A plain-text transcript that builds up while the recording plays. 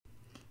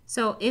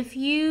So if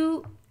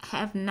you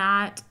have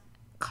not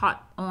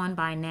caught on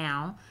by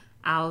now,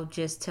 I'll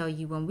just tell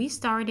you, when we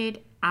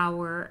started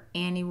our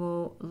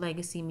annual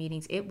legacy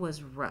meetings, it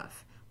was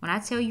rough. When I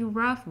tell you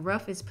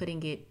rough is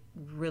putting it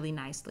really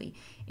nicely.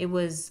 It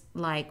was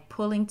like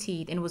pulling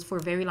teeth, and it was for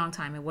a very long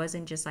time. It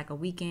wasn't just like a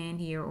weekend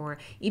here, or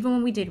even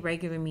when we did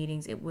regular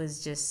meetings, it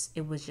was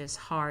just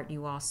hard,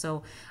 you all.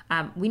 So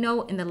we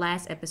know in the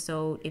last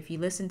episode, if you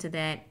listen to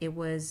that, it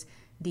was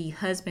the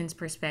husband's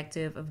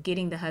perspective of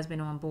getting the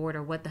husband on board,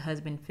 or what the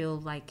husband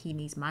feels like he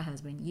needs, my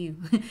husband, you,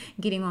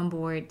 getting on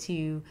board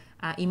to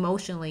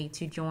emotionally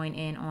to join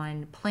in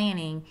on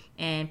planning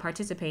and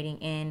participating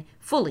in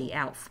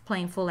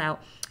playing full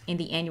out in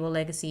the annual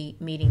legacy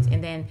meetings.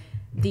 And then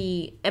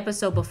the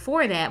episode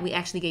before that, we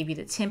actually gave you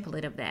the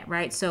template of that,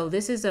 right? So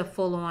this is a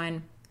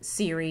full-on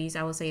series,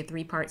 I would say a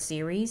 3-part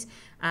series,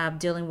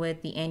 dealing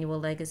with the annual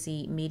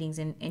legacy meetings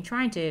and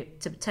trying to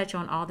touch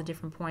on all the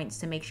different points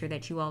to make sure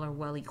that you all are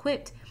well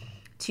equipped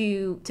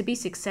to be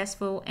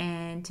successful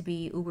and to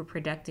be uber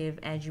productive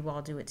as you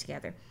all do it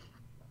together.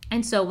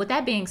 And so with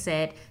that being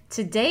said,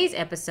 today's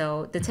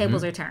episode, the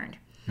tables are turned.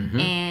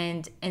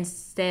 And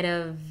instead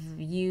of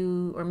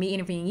you or me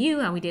interviewing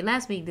you, how we did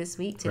last week, this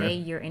week, today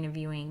you're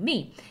interviewing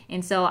me.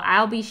 And so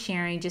I'll be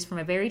sharing just from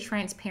a very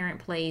transparent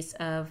place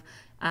of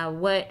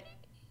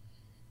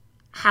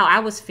how I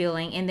was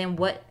feeling, and then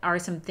what are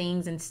some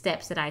things and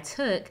steps that I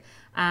took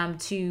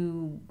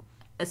to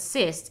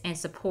assist and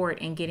support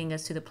in getting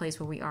us to the place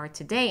where we are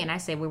today. And I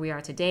say where we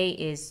are today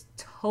is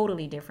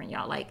totally different,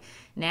 y'all. Like,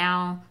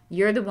 now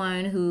you're the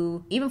one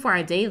who, even for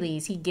our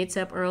dailies, he gets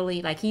up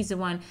early. Like, he's the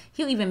one,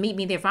 he'll even meet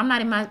me there. If I'm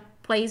not in my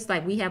place,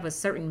 like we have a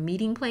certain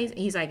meeting place,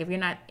 he's like,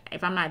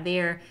 if I'm not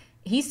there,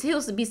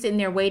 he'll be sitting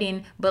there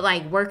waiting, but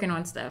like working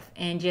on stuff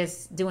and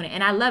just doing it.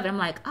 And I love it. I'm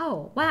like,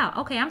 oh, wow.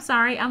 Okay. I'm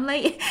sorry. I'm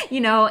late,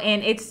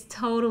 and it's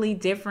totally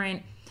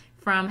different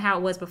from how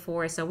it was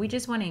before. So we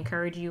just want to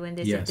encourage you in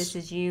this. Yes. If this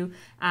is you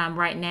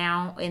right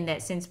now, in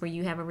that sense where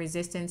you have a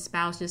resistant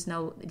spouse, just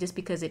know, just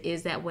because it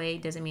is that way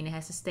doesn't mean it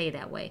has to stay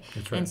that way.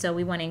 That's right. And so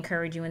we want to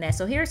encourage you in that.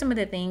 So here are some of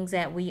the things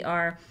that we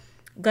are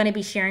going to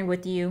be sharing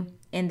with you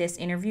in this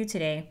interview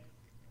today.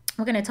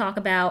 We're going to talk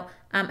about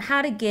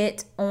how to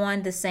get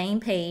on the same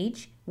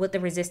page with the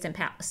resistant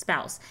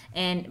spouse,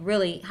 and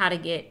really not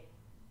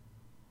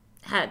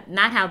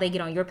how they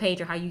get on your page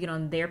or how you get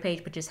on their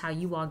page, but just how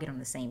you all get on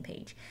the same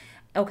page.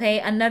 Okay,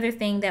 another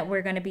thing that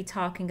we're going to be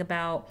talking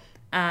about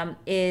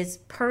is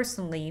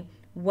personally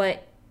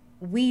what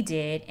we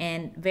did,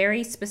 and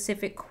very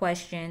specific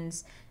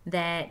questions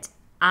that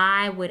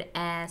I would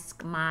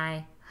ask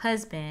my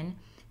husband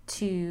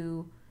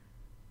to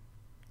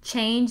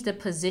change the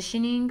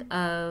positioning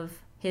of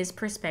his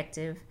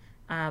perspective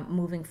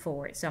moving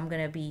forward. So I'm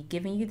going to be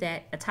giving you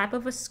a type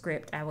of a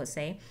script, I would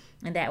say,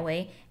 in that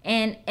way.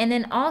 And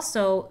then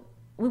also,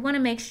 we want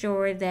to make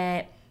sure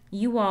that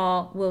you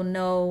all will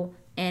know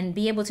and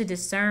be able to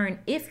discern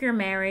if your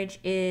marriage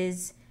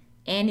is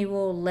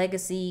annual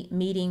legacy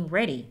meeting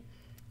ready.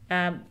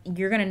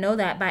 You're going to know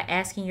that by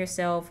asking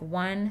yourself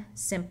one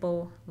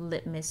simple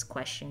litmus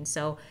question.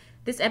 So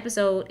this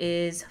episode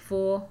is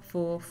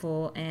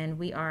full, and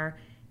we are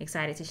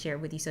excited to share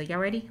it with you. So y'all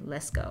ready?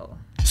 Let's go.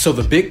 So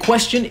the big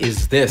question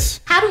is this: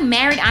 how do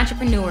married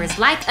entrepreneurs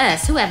like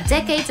us, who have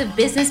decades of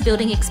business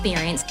building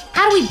experience,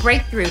 how do we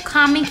break through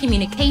common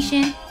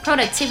communication,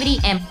 productivity,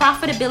 and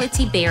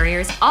profitability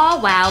barriers,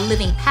 all while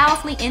living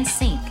powerfully in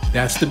sync?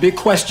 That's the big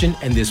question,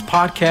 and this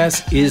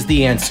podcast is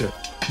the answer.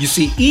 You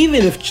see,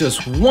 even if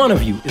just one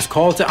of you is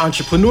called to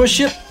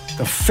entrepreneurship,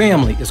 the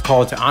family is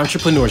called to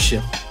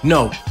entrepreneurship.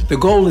 No, the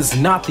goal is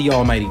not the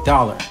almighty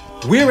dollar.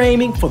 We're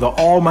aiming for the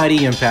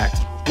almighty impact.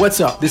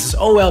 What's up? This is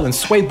OL and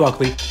Sway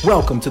Buckley.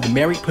 Welcome to the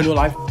Marriedpreneur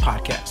Life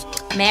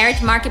Podcast.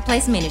 Marriage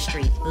Marketplace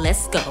Ministry.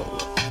 Let's go.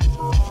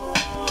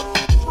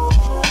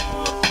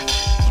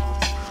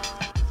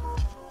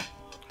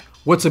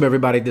 What's up,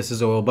 everybody? This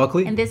is OL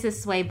Buckley. And this is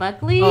Sway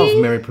Buckley. Of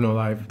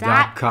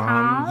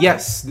MarriedpreneurLife.com.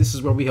 Yes, this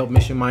is where we help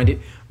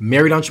mission-minded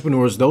married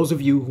entrepreneurs, those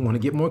of you who want to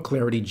get more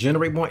clarity,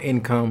 generate more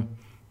income,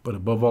 but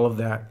above all of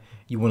that,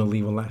 you want to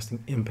leave a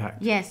lasting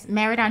impact. Yes,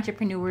 married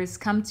entrepreneurs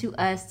come to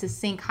us to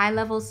sync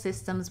high-level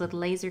systems with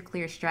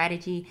laser-clear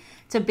strategy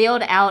to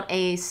build out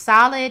a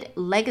solid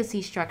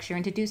legacy structure,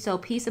 and to do so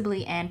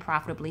peaceably and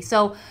profitably.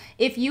 So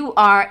if you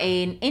are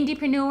an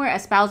indiepreneur, a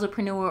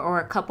spousalpreneur,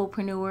 or a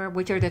couplepreneur,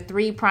 which are the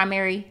 3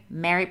 primary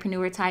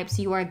marriedpreneur types,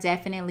 you are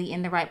definitely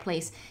in the right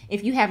place.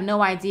 If you have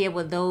no idea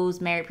what those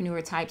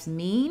marriedpreneur types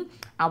mean,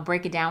 I'll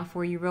break it down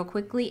for you real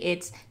quickly.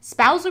 It's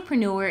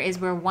spousalpreneur is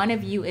where one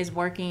of you is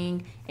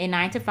working a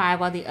 9-to-5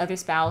 while the other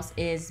spouse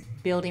is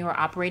building or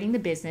operating the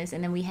business.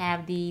 And then we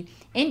have the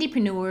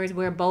indiepreneurs,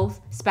 where both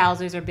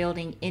spouses are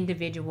building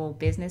individual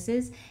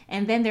businesses.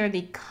 And then there are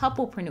the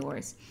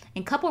couplepreneurs.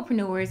 And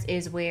couplepreneurs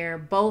is where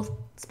both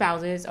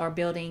spouses are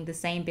building the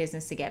same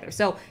business together.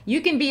 So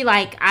you can be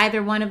like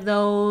either one of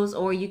those,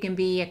 or you can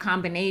be a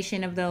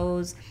combination of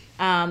those.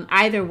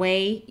 Either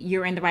way,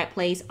 you're in the right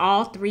place.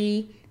 All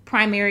 3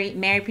 primary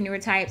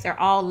marriedpreneur types are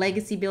all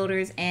legacy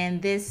builders,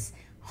 and this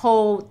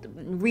whole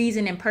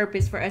reason and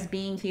purpose for us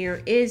being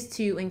here is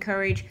to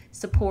encourage,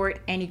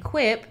 support, and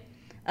equip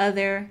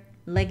other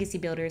legacy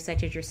builders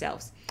such as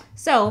yourselves.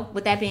 So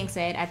with that being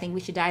said, I think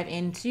we should dive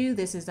into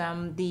this is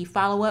the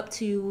follow-up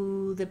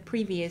to the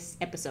previous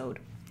episode.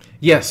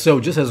 Yes, so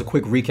just as a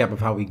quick recap of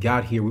how we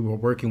got here, we were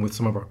working with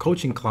some of our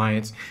coaching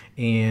clients,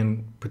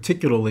 and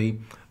particularly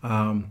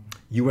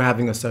you were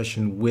having a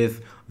session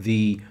with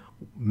the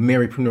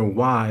Marypreneur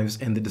wives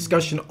and the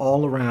discussion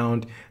all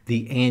around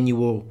the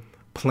annual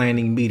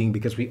planning meeting,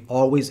 because we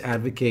always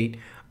advocate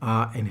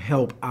and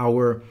help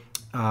our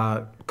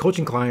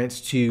coaching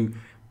clients to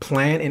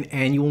plan an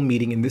annual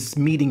meeting, and this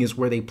meeting is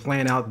where they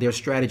plan out their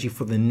strategy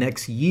for the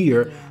next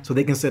year, so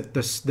they can set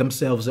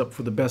themselves up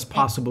for the best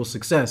possible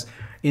success.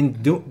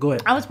 Go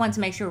ahead. I just wanted to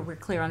make sure we're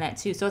clear on that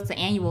too. So it's the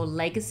annual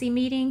legacy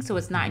meeting. So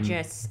it's not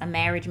just a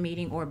marriage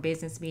meeting or a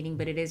business meeting,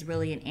 but it is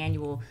really an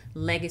annual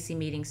legacy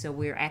meeting. So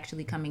we're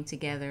actually coming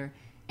together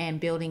and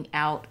building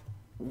out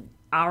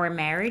our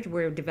marriage.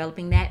 We're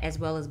developing that as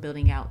well as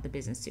building out the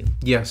business too.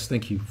 Yes,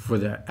 thank you for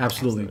that.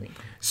 Absolutely.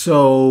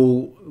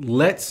 So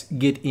let's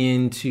get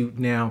into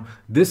now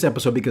this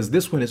episode, because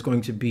this one is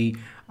going to be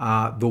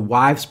the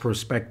wife's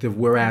perspective,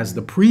 whereas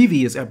the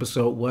previous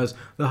episode was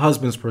the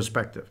husband's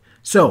perspective.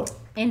 So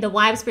in the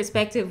wife's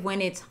perspective,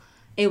 when it's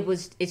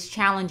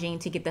challenging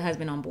to get the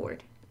husband on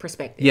board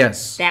perspective.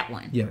 Yes. That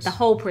one. Yes. The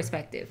whole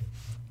perspective.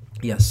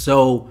 Yes.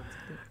 So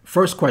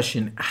first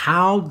question,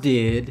 how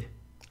did...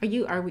 Are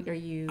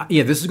you?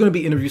 Yeah, this is going to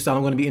be interview style.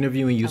 I'm going to be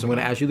interviewing you, so I'm going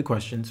to ask you the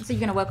questions. So you're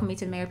going to welcome me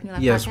to the Marypreneur Life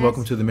Podcast? Yes,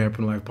 welcome to the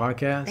Marypreneur Life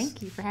Podcast.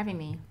 Thank you for having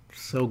me.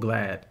 So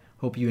glad.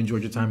 Hope you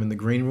enjoyed your time in the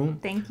green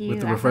room. Thank you.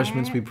 With the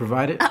refreshments we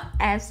provided.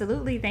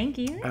 Absolutely. Thank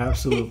you.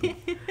 Absolutely.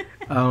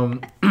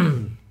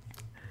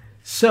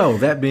 So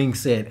that being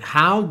said,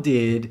 how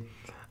did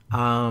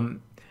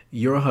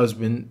your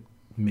husband,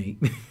 me,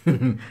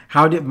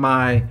 how did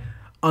my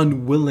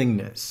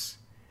unwillingness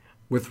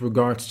with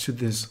regards to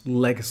this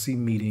legacy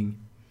meeting,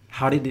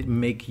 how did it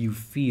make you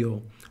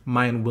feel,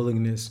 my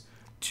unwillingness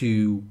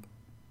to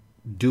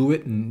do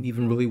it and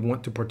even really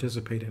want to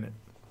participate in it?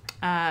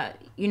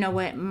 You know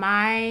what?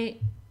 My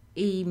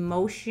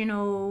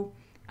emotional,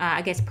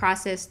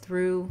 process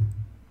through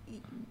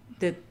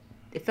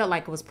it felt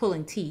like it was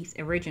pulling teeth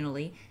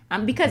originally,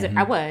 because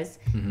I was,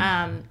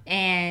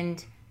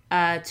 and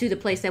to the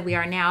place that we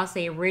are now. I'll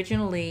say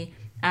originally,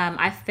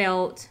 I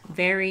felt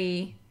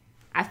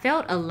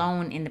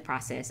alone in the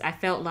process. I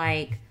felt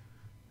like,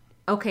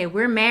 okay,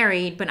 we're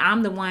married, but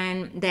I'm the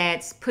one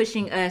that's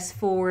pushing us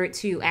forward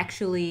to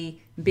actually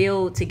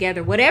build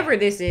together whatever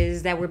this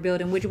is that we're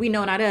building, which we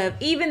know not of,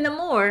 even the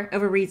more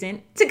of a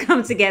reason to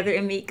come together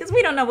and meet, because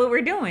we don't know what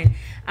we're doing.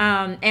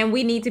 And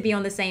we need to be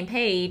on the same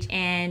page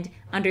and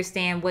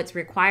understand what's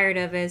required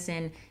of us,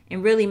 and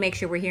really make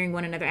sure we're hearing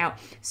one another out.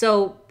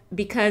 So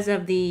because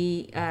of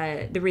the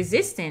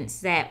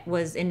resistance that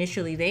was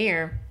initially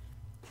there,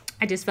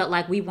 I just felt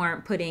like we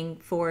weren't putting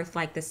forth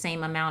like the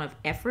same amount of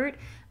effort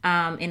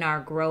in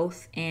our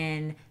growth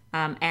and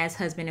as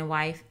husband and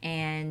wife,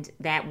 and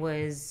that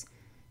was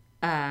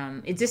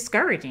it's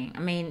discouraging. I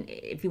mean,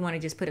 if you want to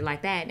just put it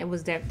like that, it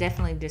was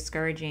definitely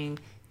discouraging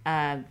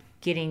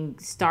getting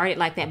started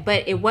like that.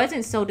 But it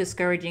wasn't so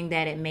discouraging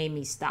that it made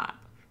me stop.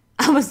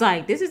 I was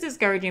like, this is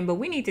discouraging, but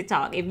we need to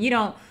talk. If you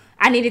don't,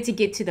 I needed to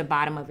get to the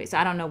bottom of it. So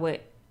I don't know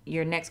what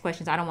your next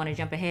questions. I don't want to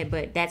jump ahead,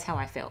 but that's how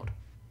I felt.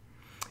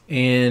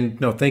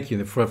 And no, thank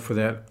you for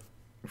that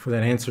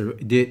answer.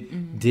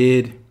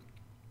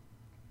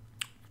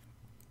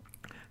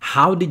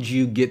 How did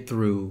you get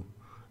through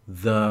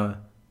the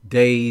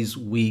days,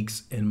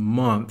 weeks, and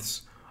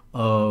months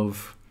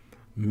of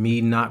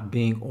me not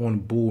being on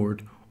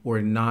board or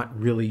not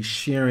really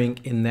sharing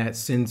in that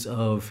sense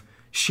of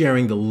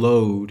sharing the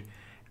load?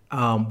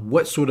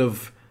 What sort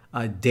of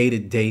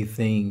day-to-day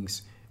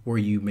things were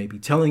you maybe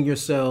telling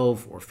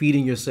yourself or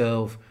feeding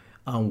yourself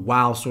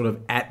while sort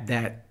of at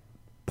that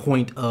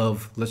point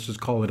of, let's just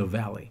call it a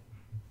valley?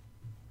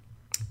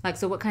 Like,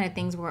 so what kind of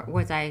things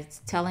was I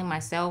telling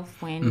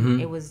myself when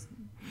it was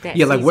that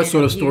Yeah, like what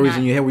sort of stories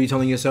in your head were you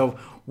telling yourself,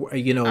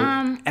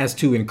 as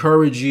to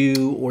encourage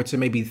you or to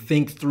maybe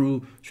think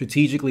through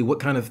strategically?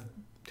 What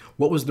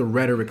was the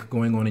rhetoric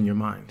going on in your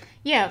mind?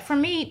 Yeah, for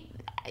me,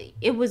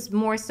 it was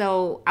more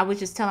so I was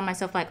just telling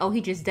myself like, oh,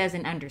 he just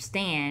doesn't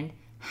understand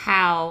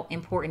how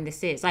important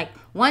this is. Like,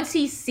 once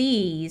he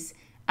sees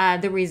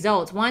the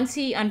results, once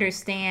he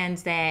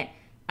understands that,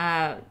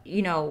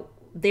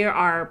 there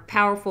are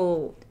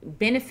powerful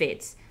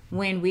benefits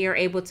when we are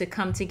able to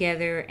come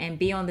together and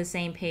be on the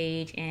same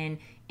page, and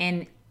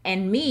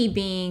me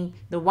being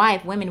the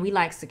wife, women, we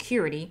like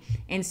security.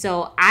 And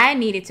so I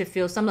needed to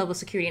feel some level of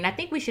security. And I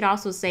think we should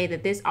also say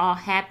that this all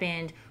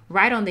happened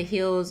right on the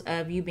heels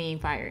of you being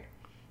fired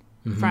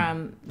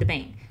from the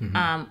bank.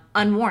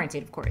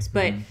 Unwarranted, of course.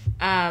 But,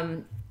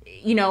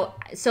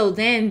 so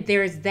then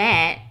there's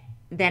that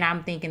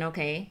I'm thinking,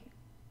 okay,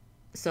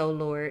 so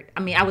Lord,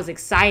 I mean, I was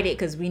excited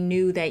because we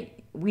knew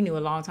a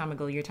long time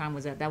ago your time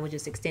was up. That was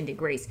just extended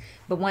grace.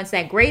 But once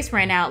that grace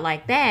ran out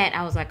like that,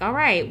 I was like, all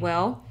right,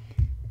 well,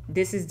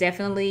 this is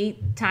definitely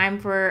time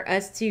for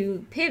us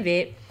to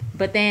pivot.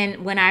 But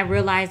then when I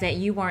realized that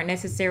you weren't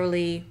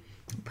necessarily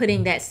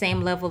putting that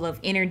same level of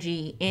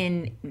energy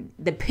in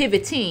the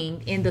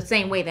pivoting in the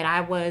same way that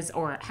I was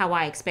or how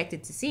I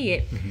expected to see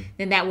it,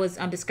 then that was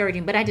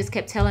discouraging. But I just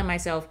kept telling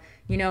myself,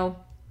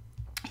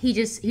 he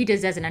just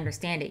doesn't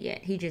understand it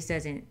yet. He just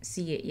doesn't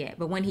see it yet.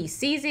 But when he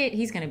sees it,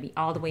 he's going to be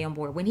all the way on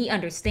board. When he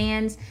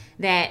understands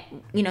that,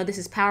 this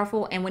is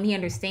powerful, and when he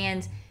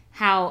understands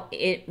how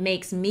it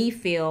makes me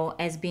feel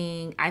as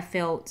being, I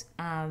felt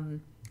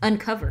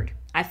uncovered.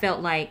 I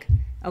felt like,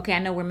 okay, I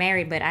know we're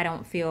married, but I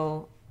don't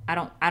feel, I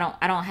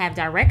don't have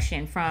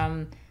direction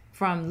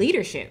from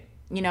leadership,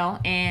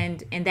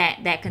 and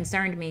that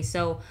concerned me.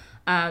 So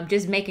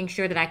just making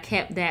sure that I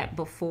kept that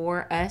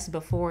before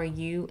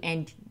you,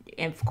 and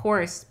of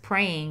course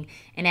praying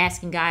and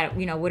asking God,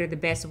 what are the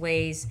best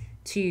ways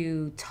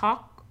to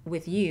talk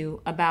with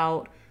you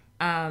about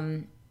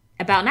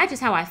not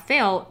just how I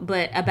felt,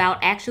 but about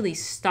actually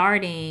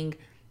starting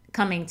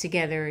coming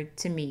together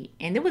to meet.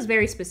 And it was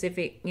very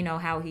specific,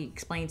 how he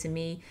explained to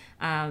me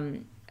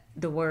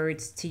the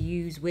words to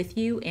use with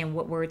you and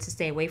what words to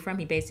stay away from.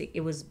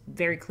 It was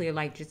very clear,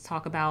 like just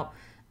talk about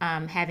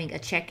having a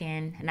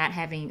check-in, not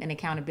having an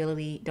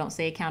accountability. Don't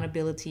say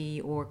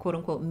accountability or quote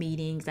unquote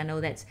meetings. I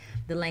know that's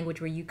the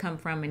language where you come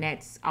from, and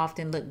that's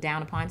often looked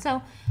down upon.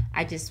 So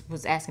I just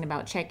was asking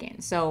about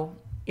check-in. So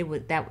it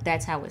was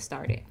that's how it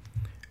started.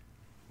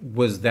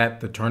 Was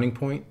that the turning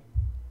point?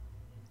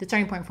 The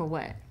turning point for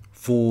what?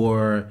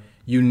 For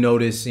you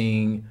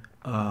noticing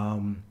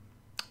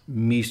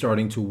me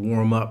starting to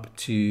warm up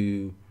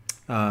to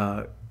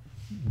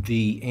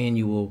the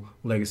annual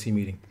legacy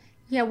meeting?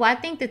 Yeah, well, I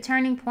think the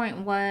turning point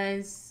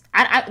was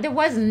there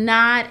was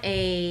not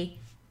it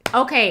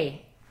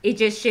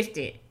just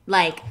shifted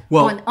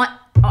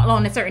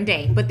on a certain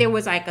day, but there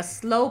was like a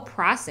slow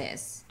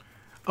process.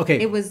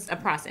 Okay, it was a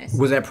process.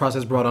 Was that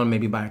process brought on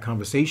maybe by a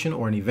conversation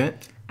or an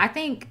event? I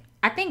think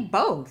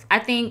both. I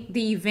think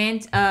the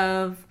event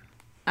of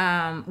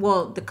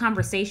the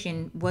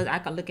conversation was, I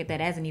could look at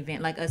that as an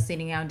event, like us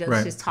sitting down,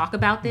 let's just talk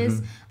about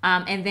this,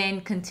 and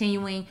then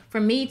continuing for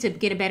me to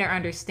get a better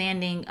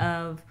understanding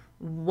of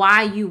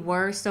why you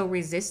were so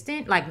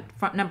resistant, like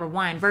from number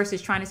one,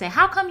 versus trying to say,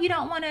 how come you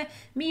don't want to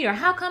meet, or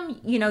how come,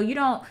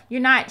 you're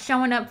not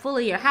showing up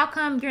fully, or how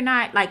come you're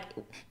not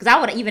because I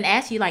would even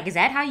ask you, is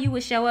that how you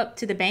would show up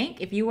to the bank?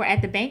 If you were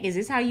at the bank, is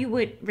this how you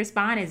would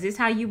respond? Is this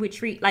how you would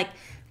treat,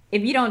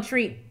 if you don't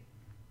treat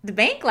the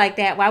bank like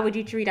that, why would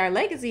you treat our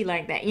legacy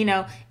like that?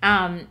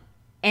 And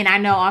I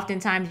know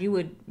oftentimes you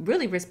would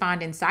really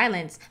respond in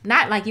silence,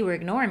 not like you were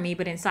ignoring me,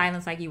 but in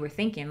silence, like you were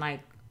thinking,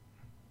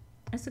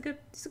 that's a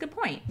good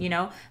point,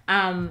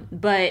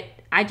 but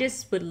I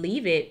just would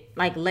leave it,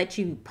 let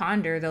you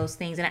ponder those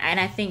things. And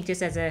I think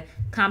just as a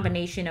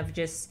combination of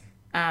just,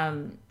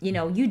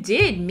 you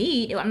did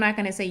meet. I'm not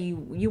going to say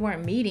you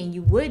weren't meeting.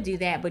 You would do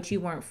that, but you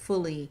weren't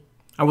fully.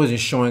 I wasn't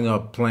showing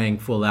up playing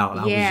full out.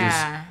 I was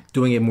just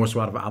doing it more so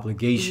out of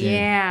obligation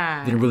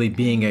than really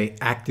being an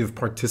active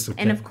participant.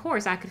 And of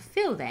course, I could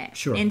feel that.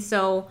 Sure. And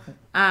so,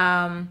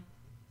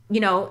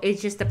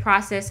 it's just the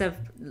process of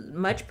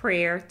much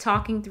prayer,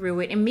 talking through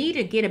it, and me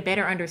to get a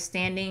better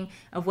understanding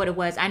of what it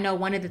was. I know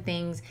one of the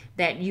things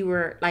that you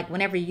were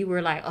whenever you were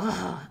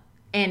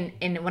and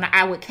when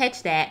I would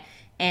catch that,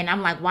 and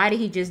I'm like, why did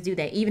he just do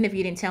that? Even if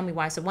you didn't tell me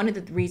why. So one of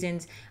the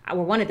reasons,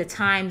 or one of the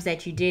times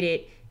that you did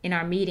it in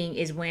our meeting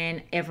is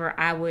whenever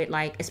I would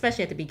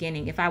especially at the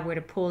beginning, if I were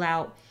to pull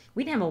out,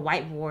 we didn't have a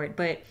whiteboard,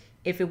 but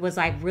if it was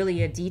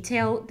really a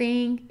detailed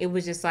thing, it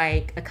was just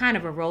a kind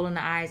of a roll in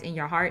the eyes in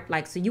your heart.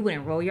 So you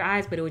wouldn't roll your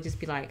eyes, but it would just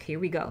be here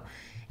we go.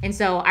 And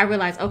so I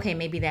realized, okay,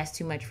 maybe that's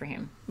too much for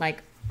him.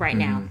 Right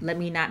now, let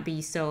me not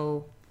be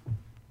so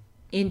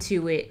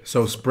into it.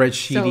 So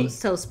spreadsheety.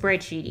 So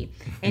spreadsheety.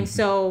 And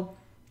so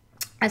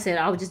I said,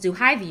 I'll just do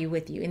high view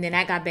with you. And then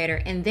I got better.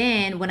 And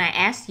then when I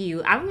asked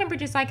you, I remember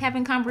just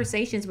having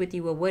conversations with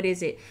you. Well, what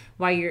is it?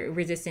 Why you're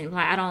resistant?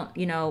 I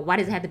don't, why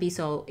does it have to be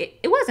so?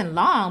 It wasn't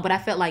long, but I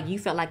felt like you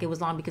felt like it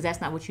was long because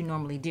that's not what you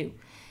normally do.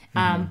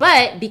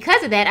 But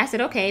because of that, I said,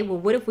 okay, well,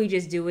 what if we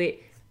just do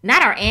it,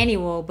 not our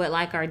annual, but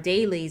our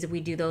dailies, if we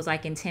do those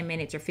in 10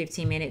 minutes or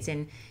 15 minutes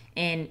and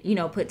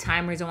put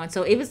timers on.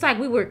 So it was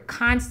we were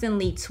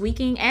constantly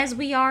tweaking, as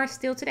we are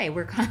still today.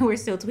 We're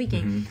still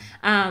tweaking.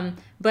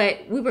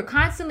 But we were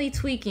constantly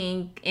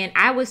tweaking, and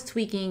I was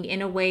tweaking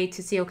in a way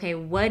to see, okay,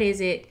 what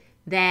is it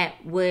that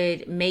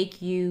would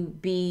make you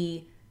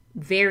be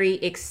very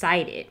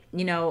excited,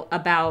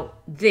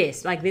 about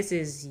this? This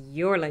is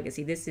your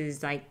legacy. This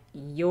is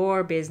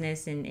your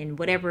business and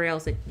whatever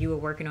else that you were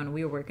working on and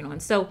we were working on.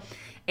 So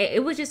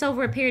it was just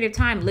over a period of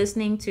time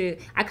listening to,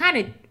 I kind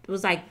of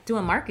was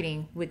doing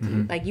marketing with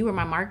you. You were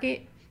my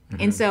market.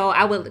 And so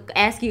I would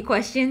ask you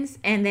questions,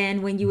 and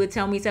then when you would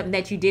tell me something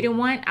that you didn't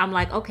want, I'm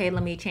like, okay,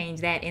 let me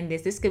change that in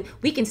this.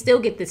 We can still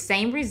get the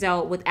same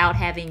result without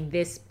having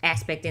this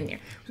aspect in there.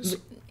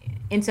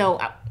 And so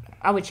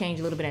I would change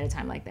a little bit at a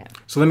time like that.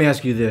 So let me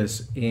ask you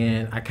this,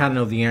 and I kind of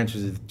know the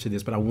answers to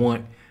this, but I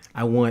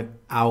want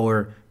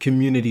our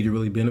community to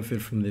really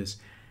benefit from this.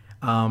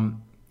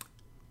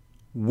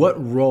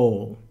 what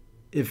role,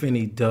 if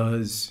any,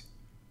 does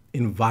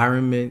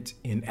environment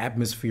and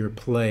atmosphere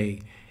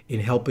play in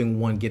helping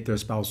one get their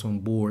spouse on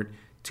board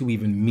to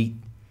even meet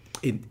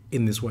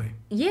in this way?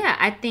 Yeah,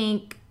 I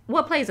think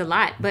what plays a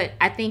lot, but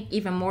I think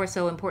even more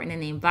so important in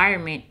the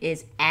environment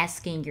is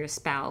asking your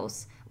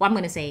spouse. Well, I'm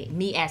going to say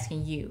me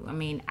asking you. I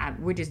mean,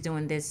 we're just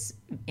doing this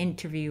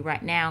interview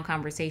right now,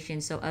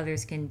 conversation, so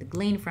others can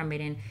glean from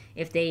it. And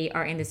if they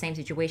are in the same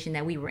situation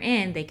that we were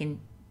in, they can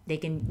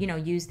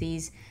use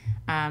these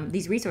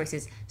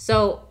resources.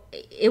 So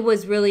it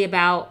was really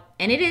about,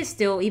 and it is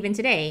still even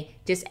today,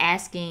 just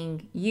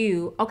asking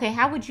you, okay,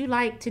 how would you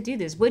like to do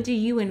this? What do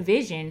you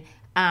envision?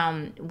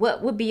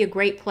 What would be a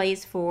great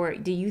place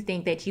do you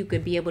think that you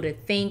could be able to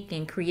think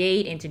and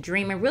create and to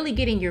dream, and really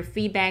getting your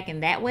feedback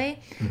in that way?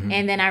 Mm-hmm.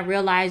 And then I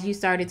realized you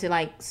started to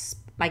like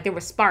there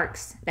were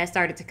sparks that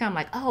started to come,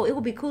 like, oh, it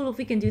would be cool if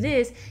we can do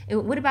this.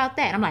 What about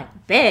that? And I'm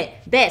like,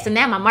 bet. So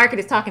now my market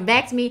is talking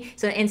back to me.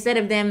 So instead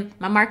of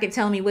my market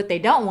telling me what they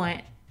don't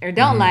want or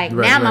don't like,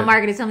 my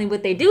market is telling me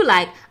what they do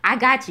like. I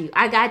got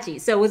you.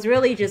 So it was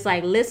really just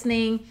like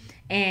listening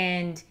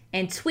and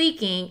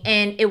tweaking.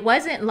 And it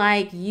wasn't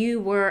like you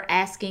were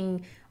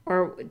asking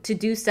or to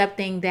do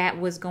something that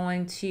was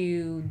going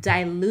to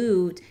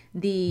dilute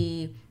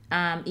the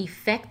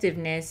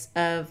effectiveness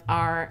of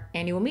our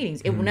annual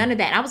meetings. None of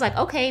that. I was like,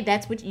 okay,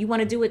 that's what you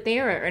want to do it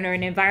there, or in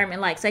an environment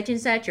like such and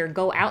such, or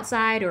go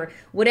outside, or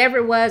whatever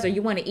it was, or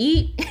you want to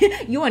eat.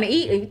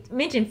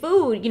 Mention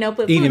food,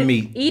 put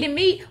eating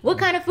meat. What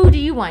kind of food do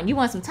you want? You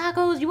want some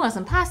tacos? You want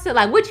some pasta?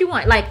 Like, what you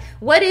want? Like,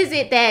 what is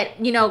it that,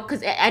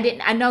 because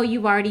I know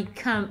you've already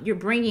you're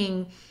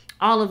bringing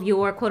all of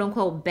your quote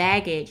unquote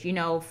baggage,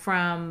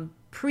 from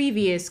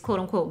previous quote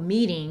unquote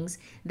meetings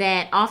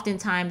that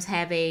oftentimes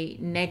have a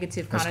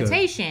negative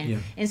connotation. Yeah.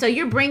 And so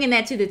you're bringing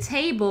that to the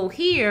table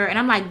here. And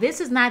I'm like,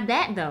 this is not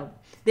that though.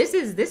 This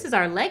is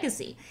our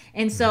legacy.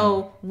 And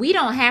so we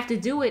don't have to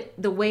do it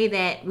the way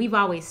that we've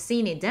always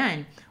seen it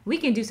done. We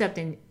can do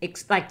something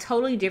like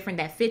totally different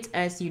that fits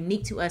us,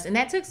 unique to us. And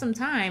that took some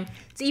time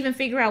to even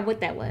figure out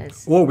what that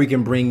was. Or we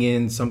can bring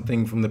in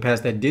something from the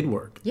past that did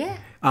work. Yeah.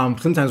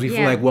 Sometimes we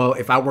feel like, well,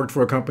 if I worked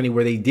for a company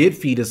where they did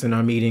feed us in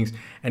our meetings,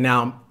 and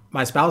now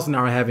my spouse and I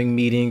are having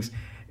meetings,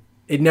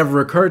 it never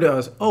occurred to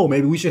us, oh,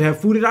 maybe we should have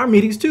food at our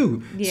meetings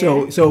too.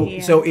 Yeah,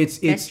 so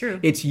it's true.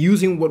 It's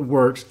using what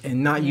works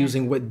and not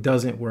using what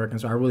doesn't work. And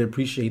so I really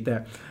appreciate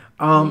that.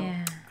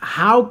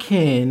 How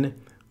can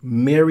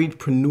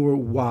marriedpreneur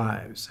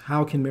wives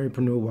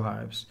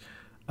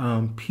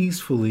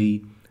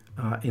peacefully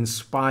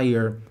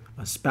inspire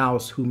a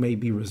spouse who may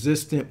be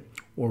resistant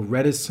or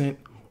reticent,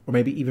 or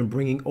maybe even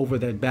bringing over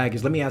that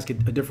baggage? Let me ask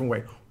it a different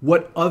way.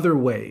 What other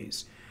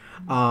ways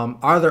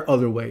are there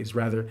other ways,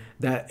 rather,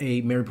 that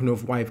a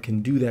marriedpreneur wife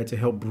can do that to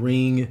help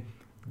bring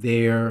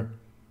their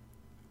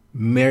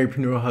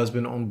marriedpreneur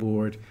husband on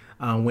board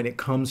when it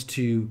comes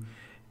to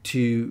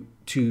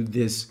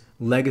this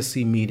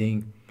legacy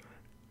meeting?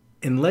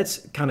 And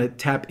let's kind of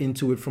tap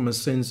into it from a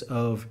sense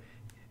of,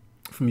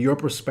 from your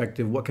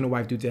perspective, what can a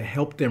wife do to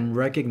help them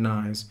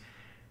recognize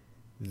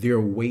their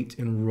weight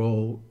and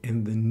role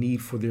and the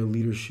need for their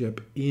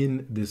leadership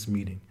in this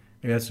meeting?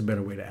 Maybe that's a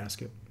better way to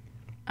ask it.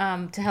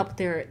 To help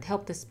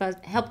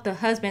the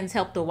husbands,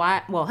 help the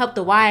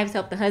wives,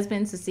 help the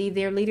husbands to see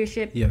their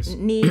leadership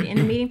need in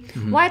the meeting.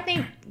 Mm-hmm. Well, I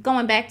think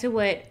going back to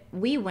what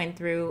we went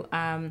through,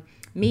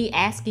 me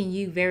asking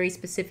you very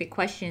specific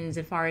questions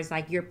as far as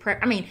like your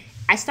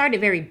I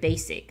started very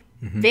basic,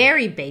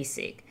 very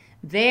basic.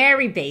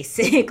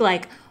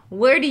 Like,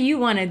 where do you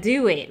want to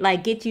do it?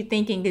 Like, get you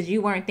thinking, because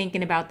you weren't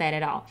thinking about that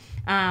at all.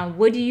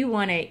 What do you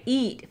want to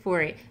eat for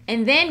it?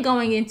 And then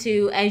going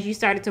into, as you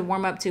started to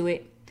warm up to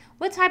it,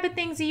 what type of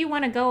things do you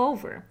want to go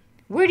over?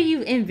 Where do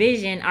you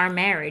envision our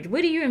marriage?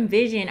 What do you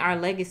envision our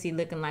legacy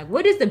looking like?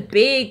 What is the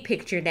big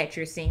picture that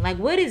you're seeing? Like,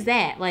 what is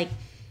that? Like,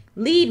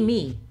 lead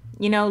me,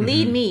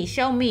 lead me,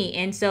 show me.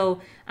 And so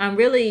I'm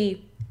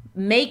really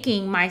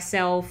making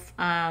myself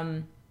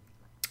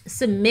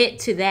submit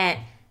to that,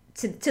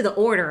 to the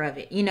order of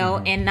it,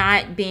 and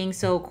not being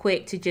so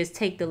quick to just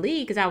take the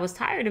lead, because I was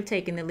tired of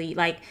taking the lead.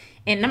 Like,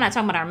 and I'm not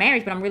talking about our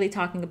marriage, but I'm really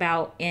talking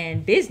about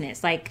in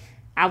business. Like,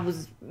 I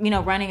was,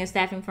 running a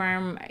staffing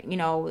firm,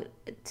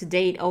 to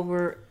date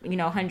over,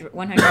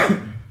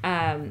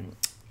 100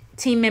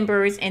 team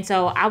members. And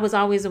so I was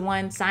always the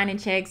one signing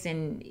checks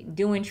and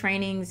doing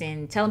trainings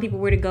and telling people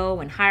where to go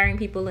and hiring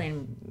people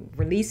and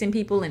releasing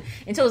people. And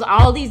so it was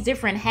all these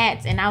different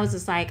hats. And I was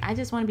just like, I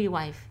just want to be a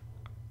wife.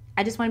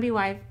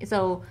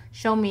 So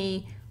show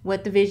me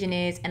what the vision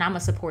is, and I'm going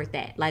to support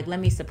that. Like, let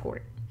me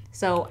support.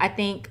 So I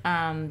think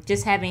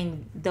just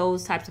having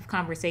those types of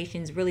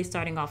conversations, really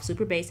starting off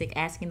super basic,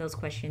 asking those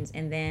questions,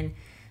 and then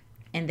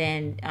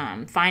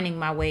finding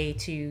my way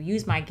to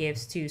use my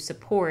gifts to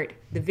support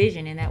the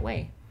vision in that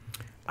way.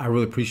 I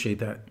really appreciate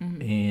that.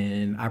 Mm-hmm.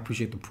 And I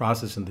appreciate the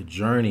process and the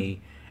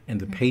journey and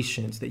the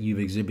patience that you've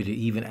exhibited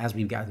even as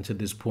we've gotten to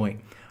this point.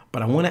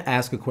 But I want to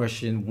ask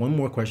one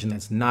more question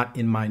that's not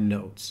in my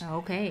notes.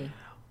 Okay.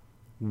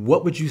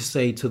 What would you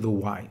say to the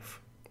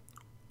wife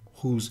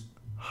whose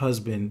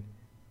husband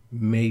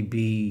may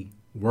be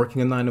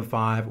working a 9 to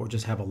 5 or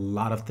just have a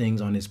lot of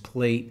things on his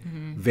plate,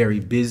 very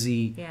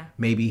busy. Yeah.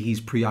 Maybe he's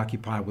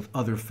preoccupied with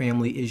other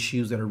family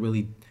issues that are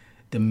really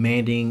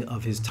demanding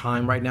of his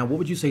time right now. What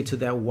would you say to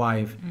that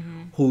wife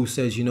who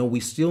says, we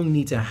still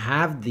need to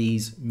have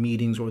these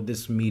meetings or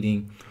this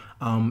meeting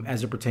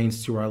as it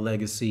pertains to our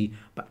legacy,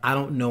 but I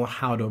don't know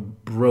how to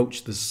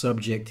broach the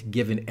subject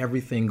given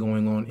everything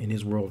going on in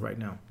his world right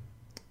now?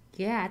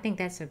 Yeah, I think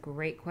that's a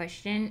great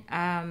question.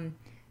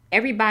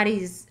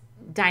 Everybody's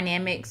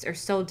dynamics are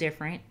so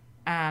different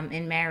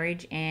in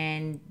marriage,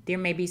 and there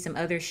may be some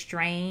other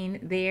strain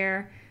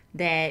there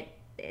that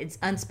it's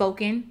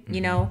unspoken,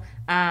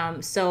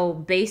 so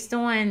based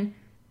on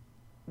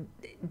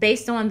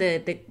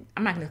the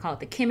I'm not going to call it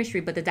the chemistry,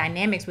 but the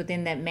dynamics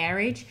within that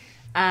marriage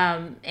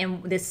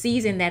and the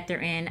season that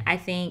they're in, I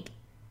think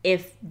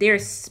if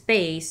there's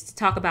space to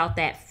talk about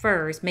that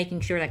first,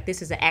 making sure like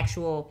this is an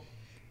actual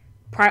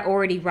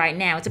priority right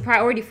now. It's a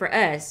priority for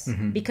us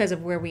because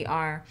of where we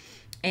are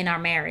in our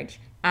marriage.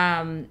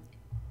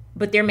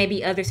 But there may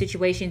be other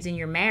situations in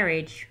your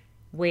marriage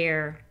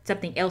where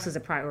something else is a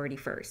priority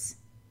first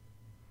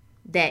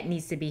that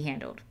needs to be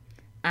handled.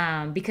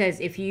 Because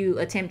if you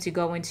attempt to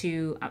go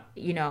into,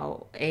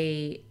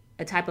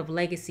 a type of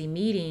legacy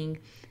meeting,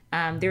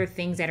 there are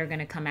things that are going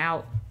to come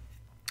out.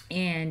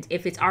 And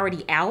if it's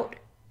already out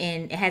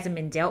and it hasn't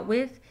been dealt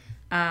with,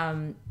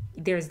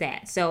 there's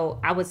that. So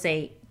I would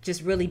say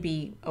just really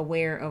be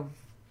aware of,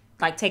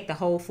 like, take the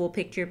whole full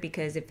picture,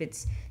 because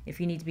if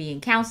you need to be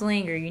in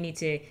counseling or you need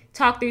to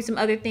talk through some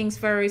other things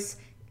first,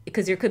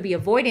 because there could be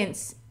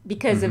avoidance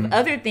because of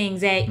other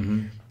things that,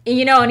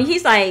 and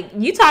he's like,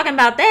 you talking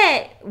about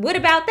that, what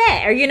about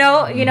that? Or,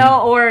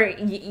 or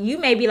you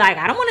may be like,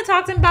 I don't want to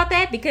talk to him about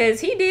that because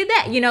he did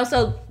that,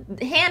 so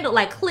handle,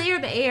 like, clear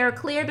the air,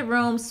 clear the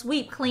room,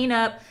 sweep, clean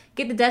up,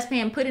 get the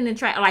dustpan, put it in the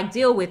trash, like,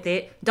 deal with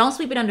it. Don't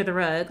sweep it under the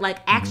rug, like,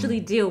 actually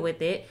deal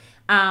with it.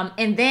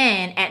 And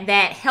then at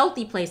that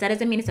healthy place, that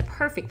doesn't mean it's a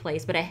perfect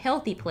place, but a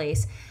healthy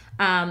place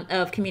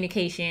of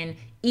communication,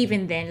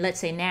 even then, let's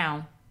say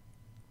now,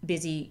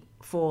 busy,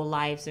 full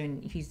lives,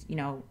 and he's,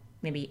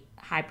 maybe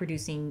high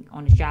producing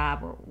on his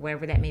job or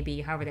wherever that may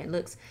be, however that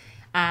looks.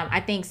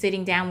 I think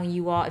sitting down when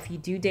you all, if you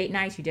do date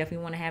nights, you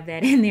definitely want to have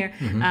that in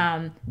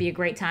there. Be a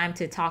great time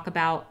to talk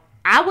about,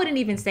 I wouldn't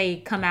even say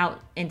come out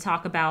and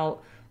talk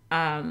about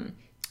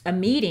a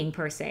meeting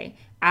per se.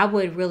 I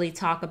would really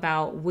talk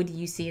about, what do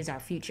you see as our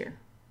future?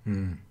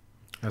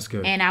 That's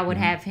good. And I would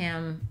have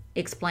him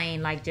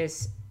explain, like,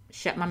 just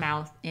shut my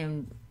mouth,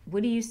 and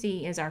what do you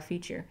see as our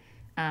future?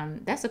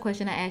 That's a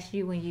question I asked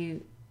you when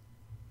you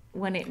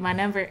wanted my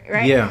number,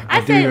 right? Yeah,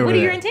 I said, what are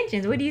your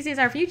intentions? What do you see as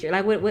our future?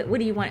 Like, what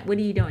do you want? What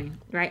are you doing?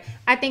 Right?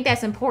 I think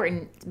that's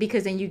important,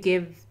 because then you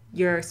give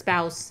your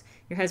spouse,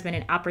 your husband,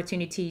 an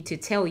opportunity to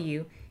tell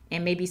you,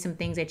 and maybe some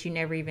things that you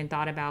never even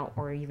thought about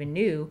or even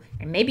knew.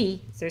 And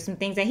maybe there's some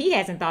things that he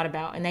hasn't thought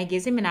about, and that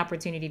gives him an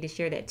opportunity to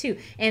share that too.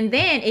 And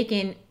then it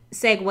can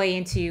segue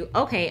into,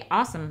 okay,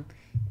 awesome.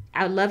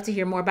 I would love to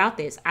hear more about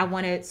this. I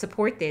want to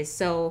support this.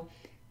 So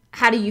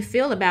how do you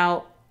feel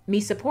about me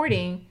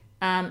supporting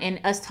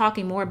and us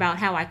talking more about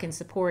how I can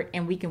support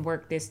and we can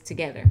work this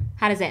together?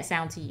 How does that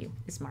sound to you?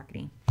 It's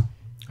marketing.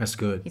 That's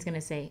good. He's going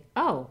to say,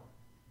 oh,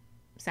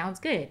 sounds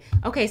good.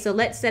 Okay, so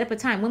let's set up a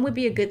time. When would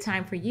be a good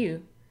time for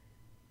you?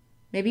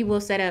 Maybe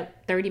we'll set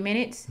up 30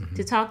 minutes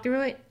to talk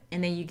through it,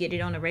 and then you get it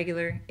on a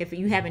regular. If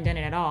you haven't done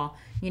it at all,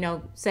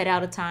 set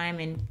out a time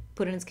and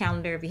put it in his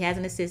calendar. If he has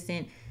an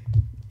assistant,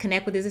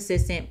 connect with his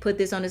assistant, put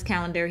this on his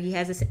calendar. He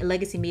has a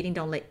legacy meeting.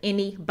 Don't let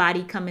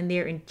anybody come in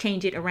there and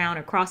change it around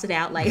or cross it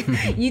out. Like,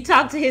 you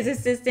talk to his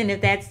assistant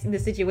if that's the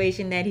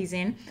situation that he's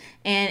in,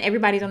 and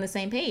everybody's on the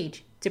same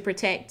page to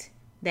protect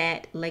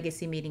that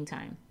legacy meeting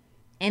time.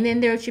 And then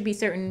there should be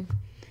certain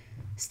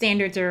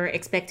standards or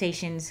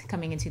expectations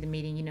coming into the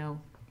meeting.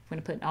 We're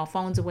going to put all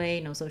phones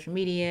away, no social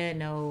media,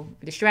 no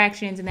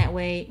distractions in that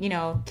way.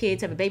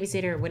 Kids have a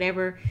babysitter or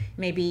whatever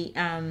maybe,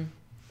 and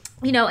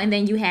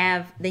then you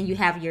have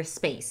your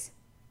space,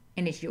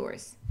 and it's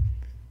yours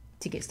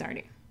to get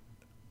started.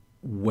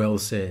 Well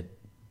said.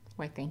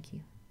 Why, thank you.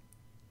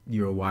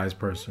 You're a wise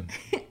person.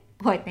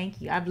 Why, thank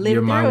you. I've lived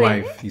You're through my it.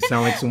 wife. You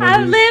sound like someone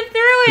I've lived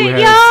through it,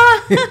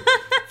 y'all.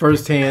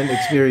 Firsthand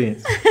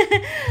experience.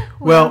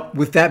 Well,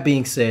 with that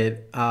being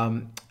said,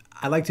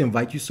 I'd like to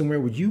invite you somewhere.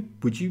 Would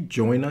you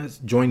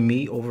join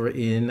me over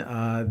in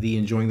the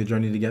Enjoying the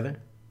Journey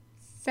Together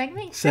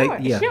segment? Sure.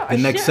 The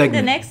next segment.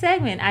 The next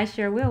segment. I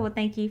sure will. Well,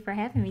 thank you for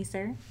having me,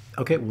 sir.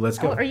 Okay, well, let's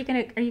go. Are you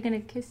gonna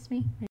kiss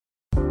me?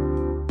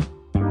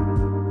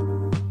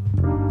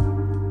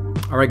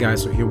 All right,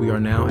 guys. So here we are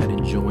now at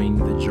Enjoying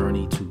the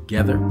Journey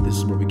Together. This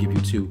is where we give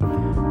you 2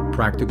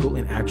 practical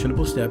and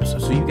actionable steps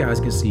so you guys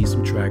can see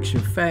some traction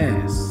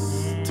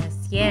fast.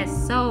 Yes.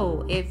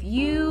 So if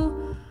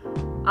you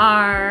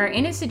are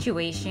in a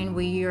situation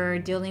where you're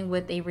dealing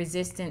with a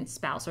resistant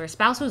spouse, or a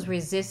spouse who's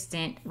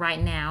resistant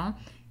right now,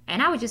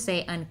 and I would just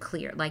say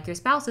unclear, like your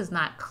spouse is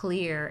not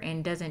clear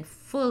and doesn't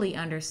fully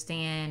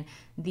understand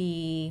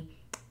the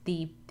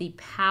the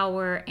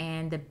power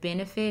and the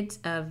benefits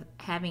of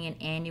having an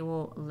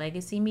annual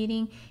legacy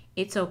meeting,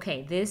 it's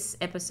okay. This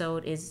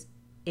episode is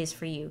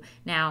for you.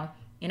 Now,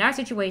 in our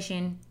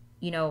situation,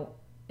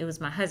 it was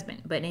my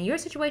husband, but in your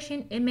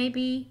situation, it may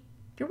be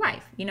your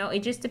wife. It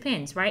just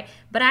depends, right?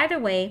 But either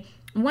way,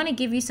 I want to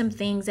give you some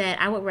things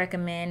that I would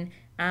recommend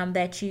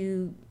that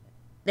you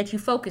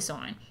focus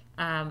on.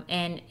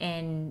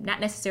 And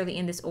not necessarily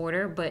in this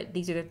order, but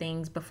these are the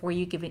things before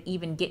you can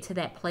even get to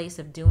that place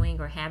of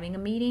doing or having a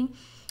meeting.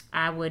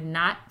 I would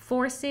not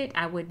force it.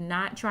 I would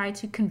not try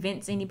to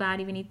convince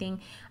anybody of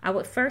anything. I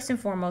would first and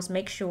foremost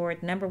make sure,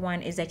 number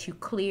one, is that you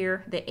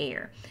clear the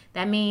air.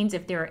 That means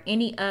if there are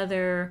any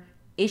other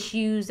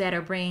issues that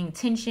are bringing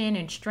tension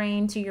and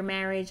strain to your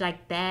marriage,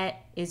 like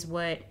that is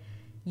what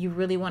you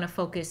really want to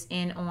focus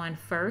in on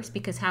first,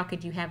 because how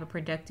could you have a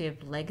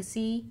productive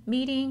legacy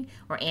meeting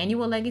or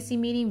annual legacy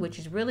meeting, which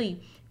is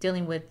really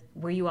dealing with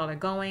where you all are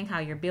going, how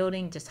you're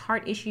building, just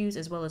heart issues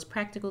as well as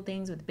practical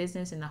things with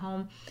business in the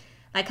home.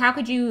 Like, how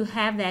could you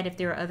have that if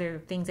there are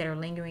other things that are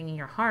lingering in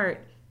your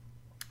heart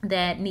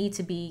that need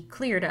to be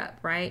cleared up,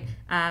 right?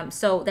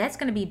 So that's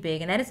going to be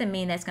big. And that doesn't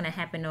mean that's going to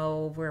happen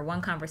over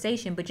one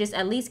conversation, but just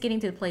at least getting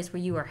to the place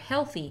where you are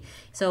healthy.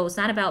 So it's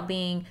not about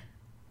being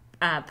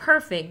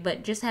perfect,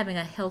 but just having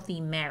a healthy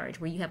marriage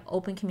where you have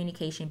open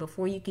communication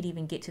before you could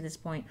even get to this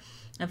point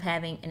of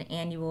having an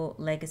annual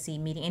legacy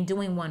meeting and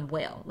doing one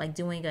well, like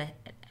doing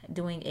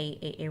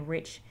a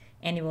rich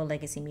annual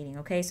legacy meeting.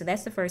 Okay, so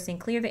that's the first thing.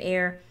 Clear the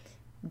air,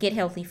 get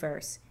healthy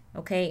first.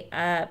 Okay,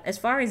 as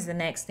far as the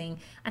next thing,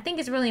 I think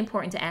it's really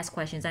important to ask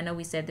questions. I know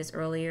we said this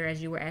earlier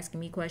as you were asking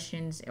me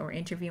questions or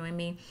interviewing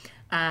me.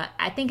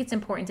 I think it's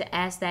important to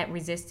ask that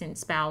resistant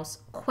spouse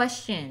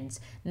questions,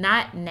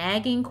 not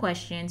nagging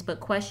questions, but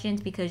questions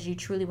because you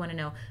truly want to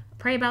know.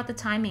 Pray about the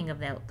timing of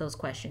those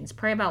questions.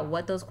 Pray about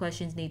what those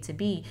questions need to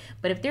be.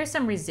 But if there's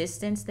some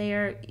resistance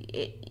there,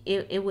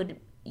 you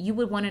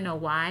would want to know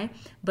why.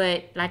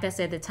 But like I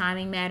said, the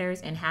timing matters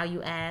and how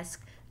you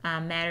ask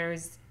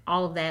matters.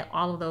 All of that,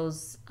 all of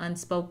those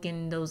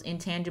unspoken, those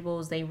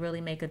intangibles, they really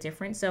make a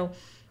difference. So,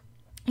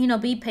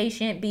 be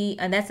patient,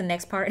 and that's the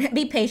next part,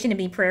 be patient and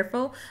be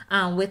prayerful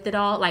with it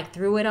all, like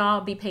through it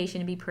all. Be patient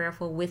and be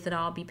prayerful with it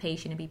all. Be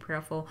patient and be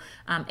prayerful.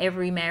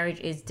 Every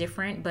marriage is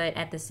different, but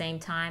at the same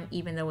time,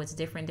 even though it's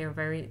different,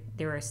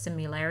 there are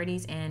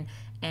similarities,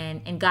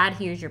 and God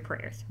hears your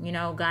prayers.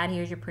 God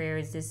hears your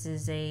prayers. This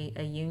is a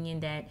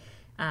union that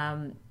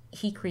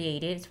He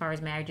created as far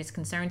as marriage is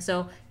concerned.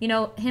 So,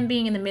 Him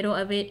being in the middle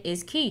of it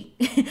is key.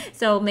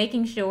 So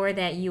making sure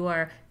that you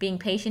are being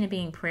patient and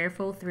being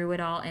prayerful through it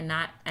all, and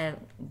not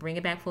bring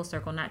it back full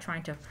circle, not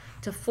trying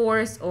to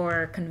force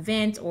or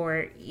convince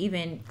or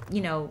even,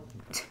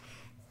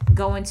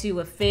 go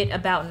into a fit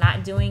about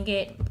not doing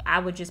it. I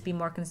would just be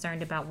more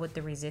concerned about what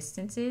the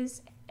resistance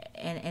is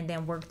and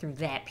then work through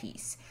that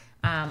piece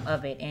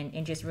of it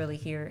and just really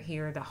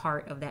hear the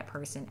heart of that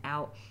person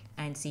out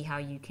and see how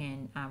you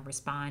can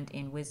respond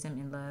in wisdom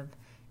and love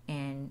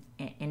and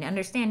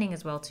understanding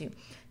as well too.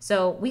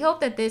 So we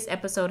hope that this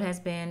episode has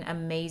been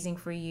amazing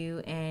for you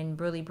and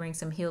really bring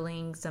some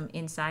healing, some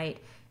insight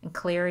and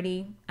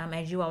clarity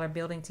as you all are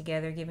building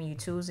together, giving you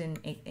tools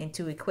and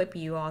to equip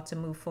you all to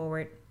move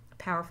forward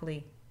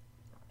powerfully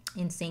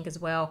in sync as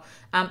well.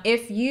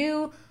 If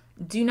you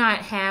do not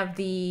have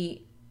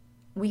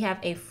we have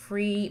a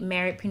free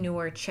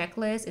Marriedpreneur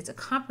checklist. It's a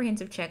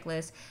comprehensive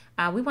checklist.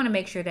 We want to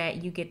make sure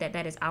that you get that.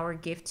 That is our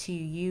gift to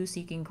you. So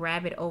you can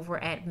grab it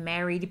over at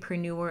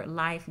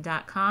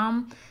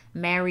marriedpreneurlife.com,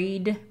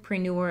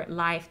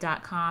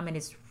 marriedpreneurlife.com. And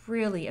it's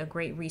really a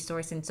great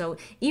resource. And so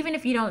even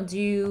if you don't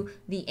do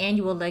the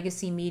annual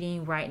legacy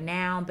meeting right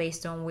now,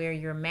 based on where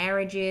your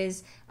marriage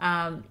is,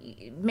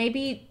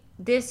 maybe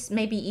this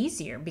may be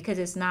easier because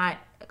it's not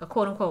a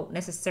quote unquote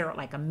necessarily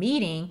like a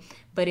meeting,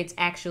 but it's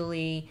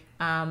actually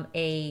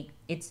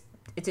it's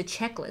a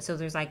checklist. So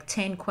there's like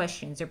 10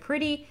 questions. They're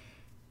pretty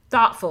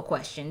thoughtful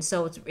questions.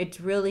 So it's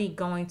really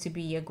going to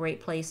be a great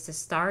place to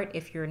start.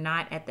 If you're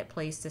not at that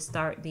place to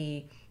start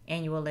the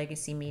annual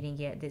legacy meeting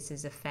yet, this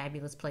is a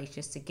fabulous place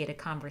just to get a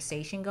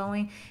conversation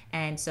going.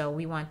 And so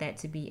we want that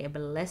to be a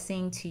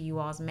blessing to you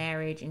all's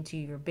marriage and to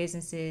your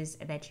businesses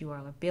that you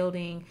all are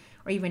building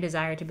or even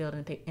desire to build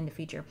in the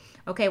future.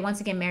 Okay,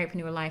 once again,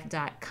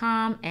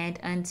 marriedpreneurlife.com. And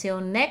until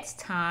next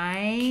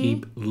time,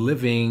 keep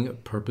living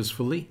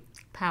purposefully,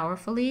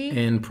 powerfully,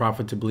 and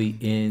profitably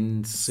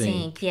in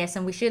sync. Yes,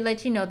 and we should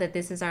let you know that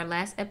this is our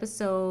last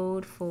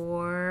episode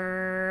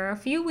for a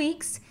few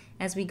weeks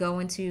as we go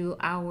into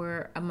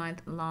our a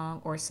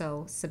month-long or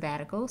so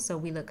sabbatical. So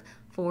we look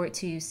forward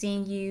to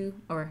seeing you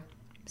or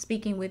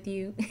speaking with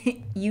you,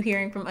 you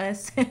hearing from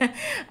us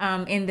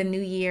in the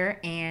new year,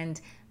 and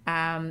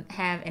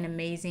have an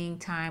amazing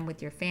time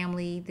with your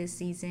family this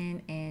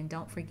season. And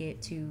don't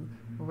forget to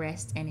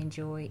rest and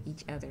enjoy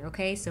each other.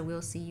 Okay, so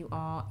we'll see you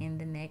all in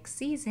the next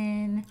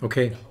season.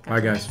 Okay, bye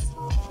guys.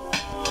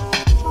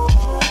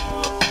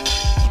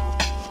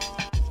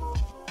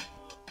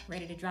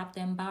 Ready to drop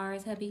them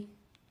bars, hubby?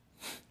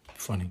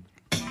 Funny.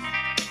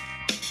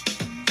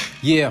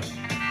 Yeah,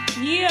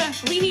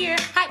 we here.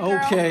 Hi, girl.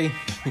 Okay.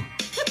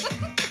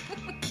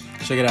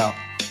 Check it out.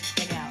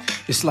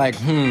 It's like,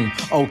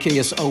 okay,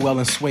 it's OL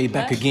and Sway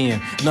back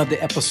again. Another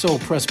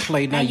episode, press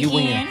play, now you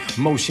in.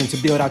 Motion to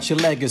build out your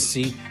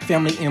legacy.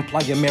 Family,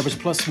 employer, marriage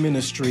plus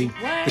ministry.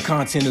 What? The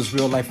content is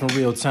real life in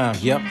real time.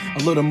 Yep, a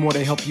little more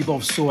to help you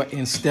both soar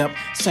in step.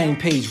 Same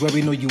page where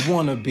we know you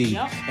wanna be.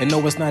 And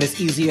no, it's not as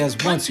easy as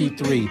 1, 2,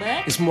 3.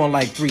 It's more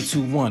like 3, 2,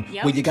 1.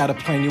 Where you gotta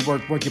plan your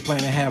work your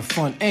plan and have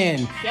fun.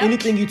 And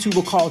anything you two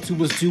will call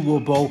to is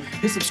doable.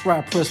 Hit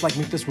subscribe, press like,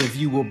 make this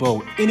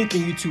reviewable.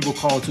 Anything you two will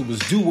call to is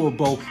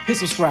doable. Hit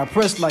subscribe,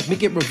 press like,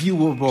 make it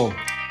reviewable.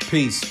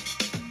 Peace.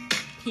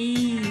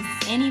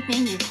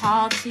 Anything you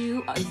call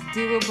to is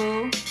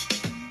doable.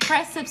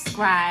 Press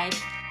subscribe.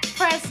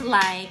 Press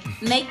like.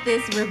 Make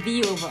this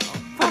reviewable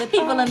for the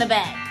people in the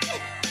back.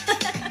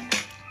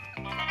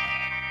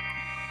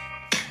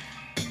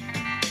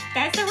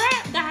 That's a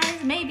wrap,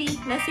 guys. Maybe.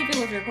 Let's see if it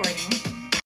was recording.